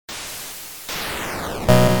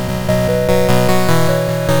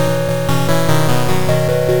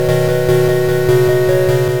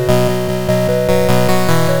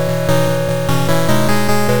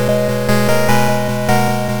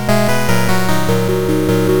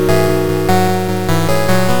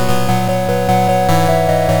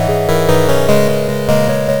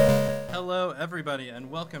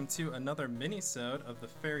to another mini-sode of the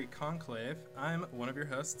Fairy Conclave. I'm one of your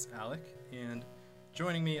hosts, Alec, and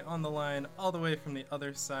joining me on the line all the way from the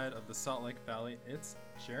other side of the Salt Lake Valley, it's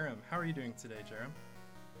Jerem. How are you doing today, Jerem?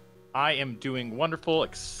 I am doing wonderful,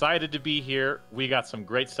 excited to be here. We got some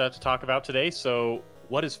great stuff to talk about today, so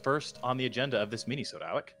what is first on the agenda of this mini-sode,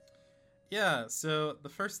 Alec? Yeah, so the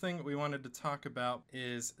first thing we wanted to talk about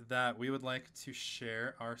is that we would like to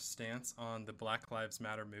share our stance on the Black Lives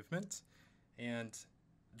Matter movement. And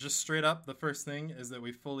just straight up, the first thing is that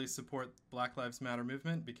we fully support Black Lives Matter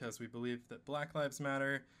movement because we believe that Black Lives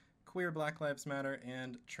Matter, queer Black Lives Matter,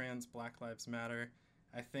 and trans Black Lives Matter.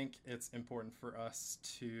 I think it's important for us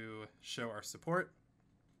to show our support.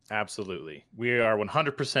 Absolutely. We are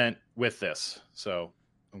 100% with this, so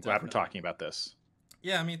I'm glad Definitely. we're talking about this.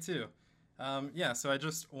 Yeah, me too. So I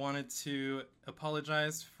just wanted to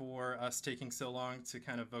apologize for us taking so long to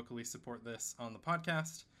kind of vocally support this on the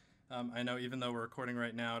podcast. I know even though we're recording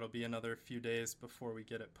right now, it'll be another few days before we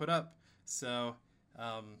get it put up. So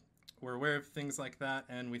we're aware of things like that,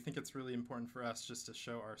 and we think it's really important for us just to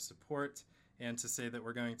show our support and to say that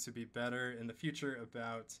we're going to be better in the future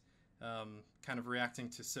about kind of reacting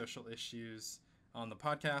to social issues on the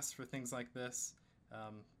podcast for things like this,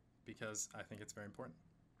 because I think it's very important.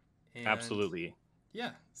 And Absolutely.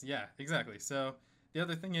 Yeah, exactly. So the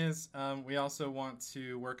other thing is we also want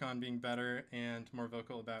to work on being better and more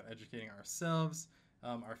vocal about educating ourselves,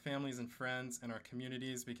 our families and friends, and our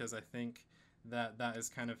communities, because I think that is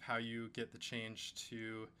kind of how you get the change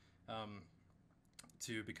to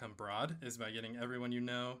become broad, is by getting everyone you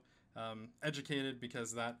know educated,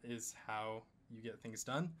 because that is how you get things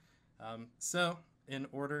done. So in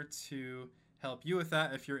order to help you with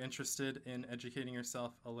that, if you're interested in educating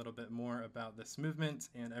yourself a little bit more about this movement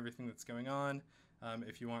and everything that's going on,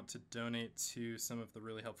 if you want to donate to some of the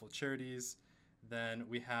really helpful charities, then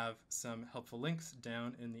we have some helpful links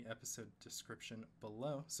down in the episode description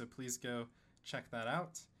below. So please go check that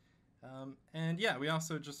out. We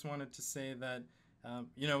also just wanted to say that,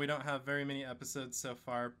 we don't have very many episodes so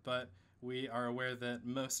far, but we are aware that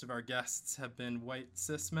most of our guests have been white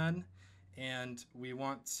cis men, and we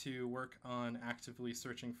want to work on actively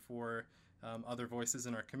searching for other voices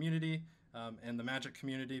in our community and the Magic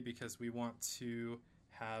community, because we want to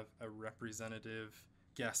have a representative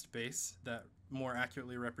guest base that more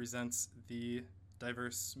accurately represents the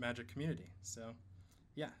diverse Magic community. So,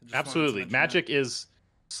 yeah. Absolutely. Magic is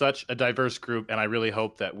such a diverse group, and I really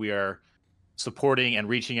hope that we are supporting and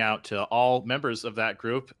reaching out to all members of that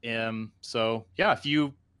group.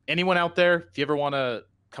 If anyone out there, if you ever want to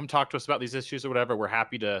come talk to us about these issues or whatever, we're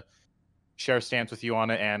happy to share a stance with you on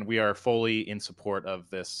it, and we are fully in support of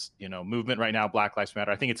this movement right now, Black Lives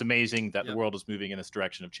Matter. I think it's amazing that the world is moving in this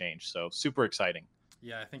direction of change, so super exciting.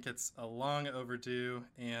 Yeah, I think it's a long overdue,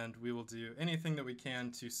 and we will do anything that we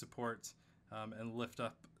can to support and lift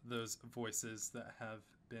up those voices that have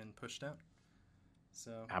been pushed out.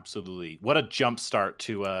 So absolutely, what a jumpstart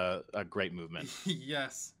to a great movement.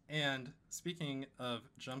 Yes, and speaking of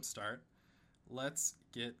Jumpstart, let's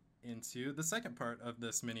get into the second part of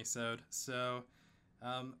this mini-sode. So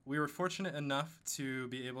we were fortunate enough to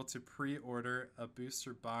be able to pre-order a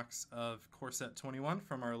booster box of Core Set 21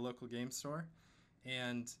 from our local game store.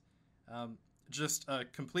 And just a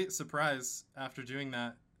complete surprise after doing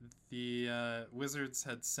that, the Wizards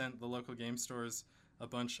had sent the local game stores a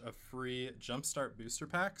bunch of free Jumpstart booster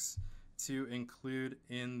packs to include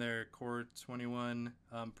in their Core 21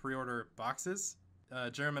 pre-order boxes.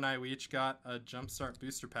 Jerem and I, we each got a Jumpstart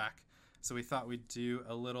booster pack, so we thought we'd do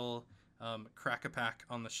a little crack-a-pack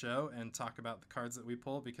on the show and talk about the cards that we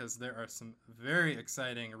pull, because there are some very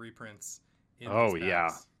exciting reprints in these packs. Yeah.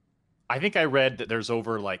 I think I read that there's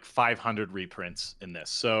over like 500 reprints in this,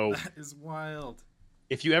 so that is wild.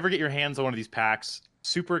 If you ever get your hands on one of these packs,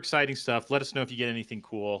 super exciting stuff. Let us know if you get anything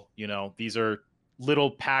cool. These are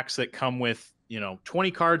little packs that come with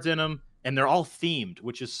 20 cards in them, and they're all themed,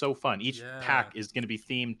 which is so fun. Each pack is going to be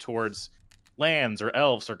themed towards lands or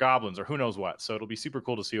elves or goblins or who knows what. So it'll be super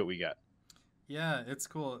cool to see what we get. Yeah, it's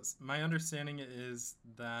cool. My understanding is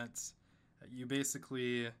that you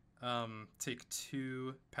basically take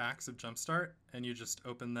 2 packs of Jumpstart and you just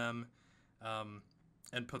open them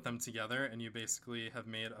and put them together, and you basically have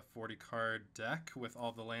made a 40-card deck with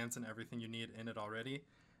all the lands and everything you need in it already.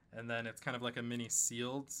 And then it's kind of like a mini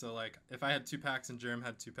sealed. So like if I had 2 packs and Jerem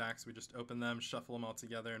had 2 packs, we just open them, shuffle them all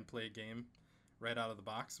together, and play a game right out of the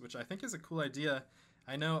box, which I think is a cool idea.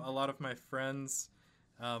 I know a lot of my friends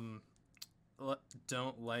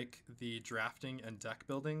don't like the drafting and deck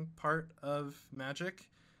building part of Magic,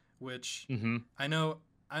 which I know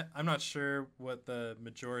I'm not sure what the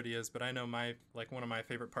majority is, but I know one of my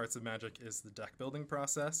favorite parts of Magic is the deck building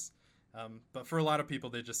process. But for a lot of people,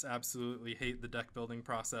 they just absolutely hate the deck building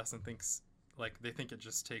process and they think it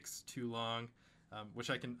just takes too long, which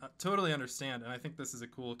I can totally understand. And I think this is a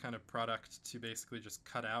cool kind of product to basically just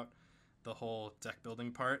cut out the whole deck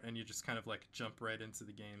building part, and you just kind of like jump right into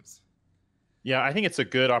the games. Yeah, I think it's a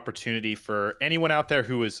good opportunity for anyone out there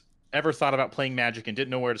who has ever thought about playing Magic and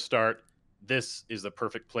didn't know where to start. This is the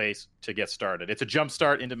perfect place to get started. It's a jump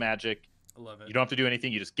start into Magic. I love it. You don't have to do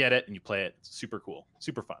anything. You just get it and you play it. It's super cool.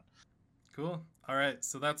 Super fun. Cool. All right,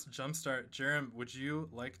 so that's Jumpstart. Jerem, would you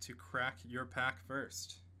like to crack your pack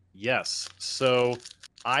first? Yes. So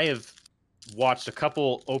I have watched a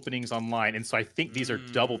couple openings online, and so I think these are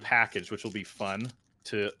double packaged, which will be fun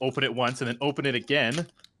to open it once and then open it again.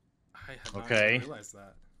 I had not realized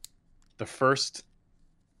that. The first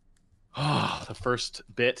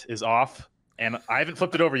bit is off, and I haven't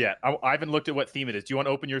flipped it over yet. I haven't looked at what theme it is. Do you want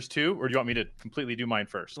to open yours too, or do you want me to completely do mine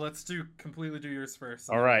first? Let's completely do yours first.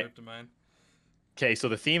 All right. Move to mine. Okay, so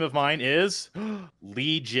the theme of mine is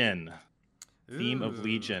Legion. Ooh. Theme of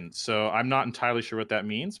Legion. So I'm not entirely sure what that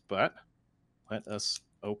means, but let us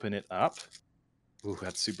open it up. Ooh,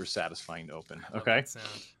 that's super satisfying to open. Okay.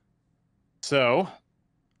 So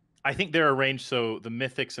I think they're arranged so the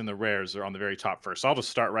mythics and the rares are on the very top first. So I'll just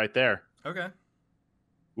start right there. Okay.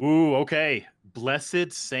 Ooh, okay.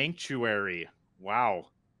 Blessed Sanctuary. Wow.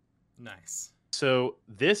 Nice. So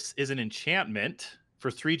this is an enchantment for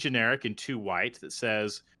 3 generic and 2 white that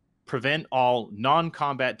says prevent all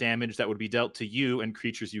non-combat damage that would be dealt to you and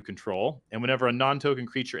creatures you control. And whenever a non-token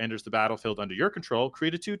creature enters the battlefield under your control,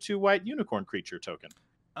 create a 2/2 white unicorn creature token.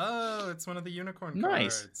 Oh, it's one of the unicorn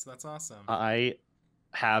cards. That's awesome. I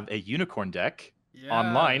have a unicorn deck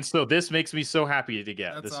online, so this makes me so happy to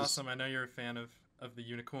get. That's awesome. I know you're a fan of the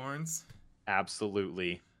unicorns.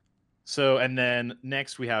 Absolutely. So, and then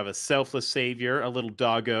next we have a Selfless Savior, a little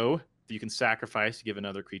doggo that you can sacrifice to give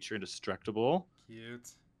another creature indestructible. Cute.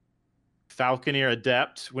 Falconeer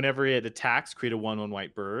Adept. Whenever it attacks, create a 1/1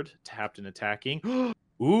 white bird, tapped and attacking.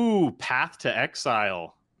 Ooh, Path to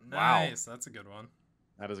Exile. Nice. Wow. That's a good one.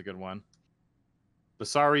 That is a good one.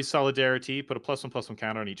 Basari's Solidarity. Put a +1/+1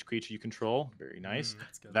 counter on each creature you control. Very nice.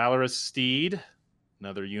 Valorous Steed.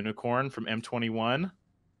 Another unicorn from M21.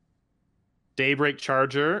 Daybreak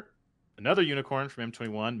Charger. Another unicorn from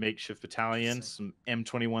M21. Makeshift Battalion. Some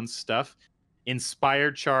M21 stuff.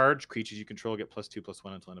 Inspired Charge. Creatures you control get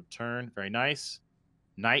 +2/+1 until end of turn. Very nice.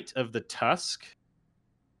 Knight of the Tusk.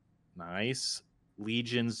 Nice.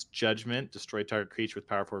 Legion's Judgment. Destroy target creature with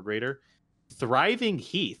power 4 or greater. Thriving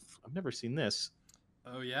Heath. I've never seen this.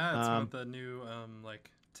 Oh, yeah. It's one of the new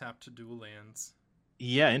tap to dual lands.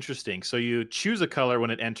 Yeah, interesting. So you choose a color when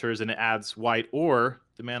it enters, and it adds white or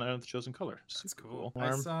the mana of the chosen color. That's cool.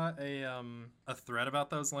 I saw a thread about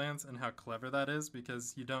those lands and how clever that is,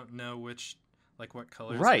 because you don't know what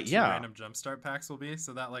colors random Jumpstart packs will be.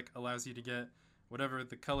 So that allows you to get whatever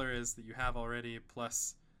the color is that you have already,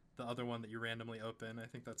 plus the other one that you randomly open. I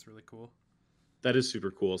think that's really cool. That is super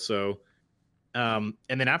cool. So, and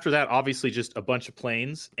then after that, obviously just a bunch of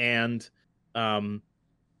planes, and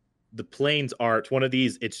the planes art, one of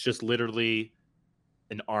these, it's just literally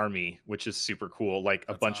an army, which is super cool. Like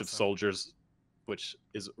a bunch of soldiers, which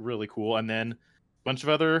is really cool. And then a bunch of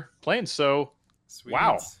other planes. So, sweet.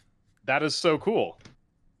 Wow, that is so cool.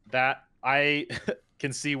 That I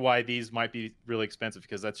can see why these might be really expensive,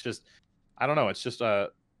 because that's just, I don't know. It's just I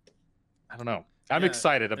don't know. I'm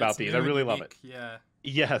excited about these. I really love it. Yeah.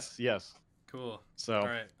 Yes. Cool. So, all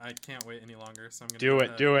right, I can't wait any longer. So I'm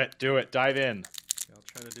gonna do it. Dive in. Okay, I'll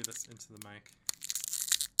try to do this into the mic.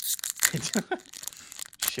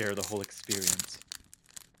 Share the whole experience.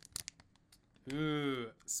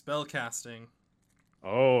 Ooh, spell casting.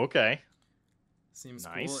 Oh, okay. Seems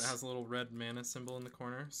cool. It has a little red mana symbol in the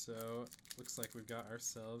corner, so looks like we've got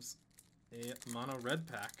ourselves a mono red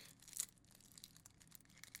pack.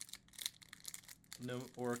 No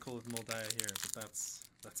Oracle of Moldiah here, but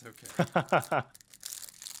that's okay.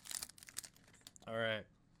 All right.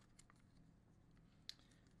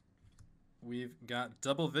 We've got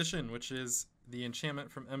Double Vision, which is the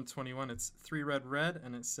enchantment from M21. It's 3 red,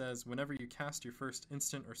 and it says whenever you cast your first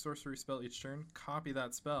instant or sorcery spell each turn, copy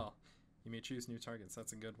that spell. You may choose new targets.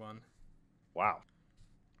 That's a good one. Wow.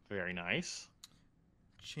 Very nice.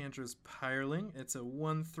 Chandra's Pyreling. It's a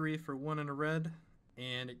 1/3 for 1 and a red,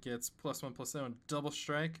 and it gets +1/+0 and double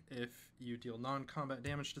strike if you deal non-combat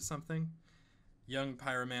damage to something. Young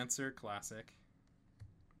Pyromancer, classic.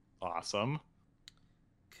 Awesome.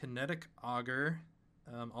 Kinetic Augur,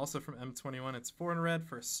 also from M21. It's 4 and a red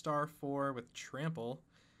for a star 4 with trample.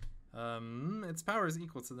 Its power is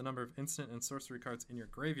equal to the number of instant and sorcery cards in your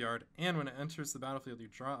graveyard, and when it enters the battlefield, you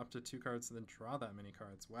draw up to 2 cards, then draw that many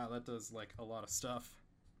cards. Wow, that does like a lot of stuff.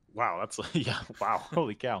 Wow, that's yeah. Wow,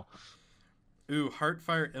 holy cow. Ooh,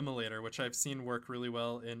 Heartfire Immolator, which I've seen work really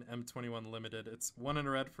well in M21 Limited. It's 1 and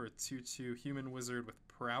a red for a 2/2 human wizard with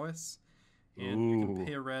prowess. And you can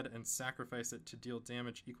pay a red and sacrifice it to deal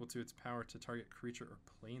damage equal to its power to target creature or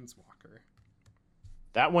planeswalker.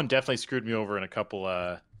 That one definitely screwed me over in a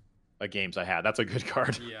couple games I had. That's a good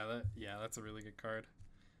card. Yeah, that's a really good card.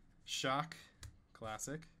 Shock,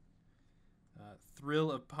 classic.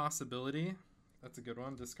 Thrill of Possibility. That's a good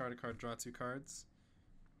one. Discard a card, draw 2 cards.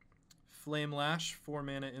 Flame Lash, 4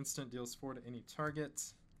 mana instant, deals 4 to any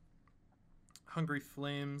target. Hungry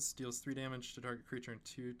Flames deals 3 damage to target creature and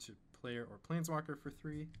 2 to player or planeswalker for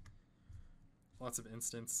 3. Lots of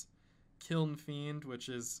instants. Kiln Fiend, which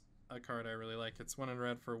is a card I really like. It's 1 in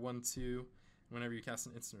red for 1/2. Whenever you cast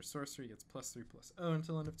an instant or sorcery, it gets +3/+0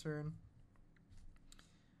 until end of turn.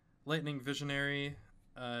 Lightning Visionary,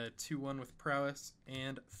 2/1 with prowess,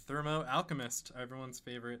 and Thermo Alchemist, everyone's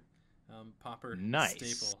favorite Pauper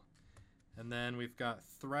staple. And then we've got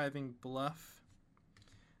Thriving Bluff.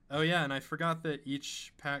 Oh yeah, and I forgot that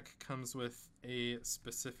each pack comes with a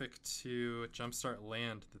specific to Jumpstart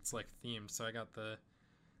land that's like themed. So I got the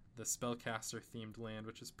Spellcaster themed land,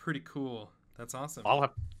 which is pretty cool. That's awesome. I'll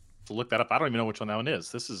have to look that up. I don't even know which one that one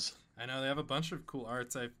is. I know they have a bunch of cool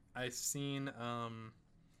arts. I've seen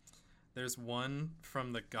there's one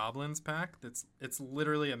from the Goblins pack it's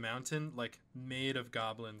literally a mountain like made of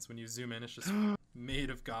goblins. When you zoom in, it's just made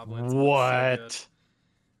of goblins. What?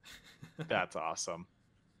 So that's awesome.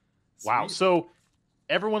 Sweet. Wow. So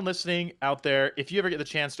everyone listening out there, if you ever get the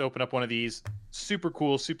chance to open up one of these, super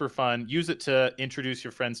cool, super fun, use it to introduce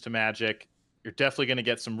your friends to Magic. You're definitely going to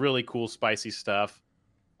get some really cool, spicy stuff.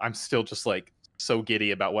 I'm still just like so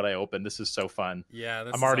giddy about what I opened. This is so fun. Yeah,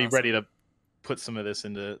 I'm already ready to put some of this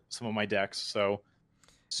into some of my decks. So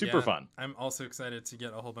super fun. I'm also excited to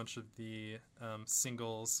get a whole bunch of the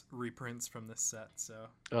singles reprints from this set. So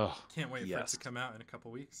can't wait for it to come out in a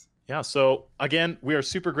couple weeks. Yeah. So again, we are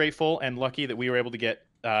super grateful and lucky that we were able to get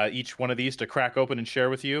each one of these to crack open and share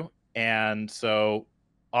with you. And so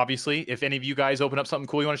obviously, if any of you guys open up something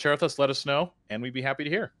cool you want to share with us, let us know, and we'd be happy to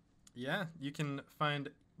hear. Yeah, you can find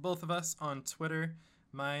both of us on Twitter.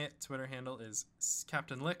 My Twitter handle is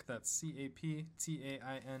Captain Lick. That's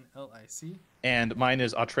CaptainLic. And mine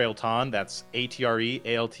is Atrealtan. That's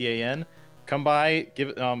Atrealtan. Come by,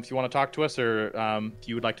 give if you want to talk to us, or if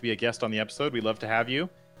you would like to be a guest on the episode, we'd love to have you.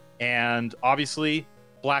 And obviously,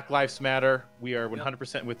 Black Lives Matter. We are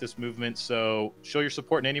 100% with this movement, so show your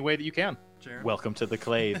support in any way that you can. Jared. Welcome to the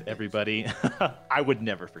Clave, everybody. I would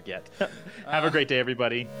never forget. Have a great day,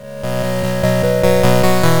 everybody.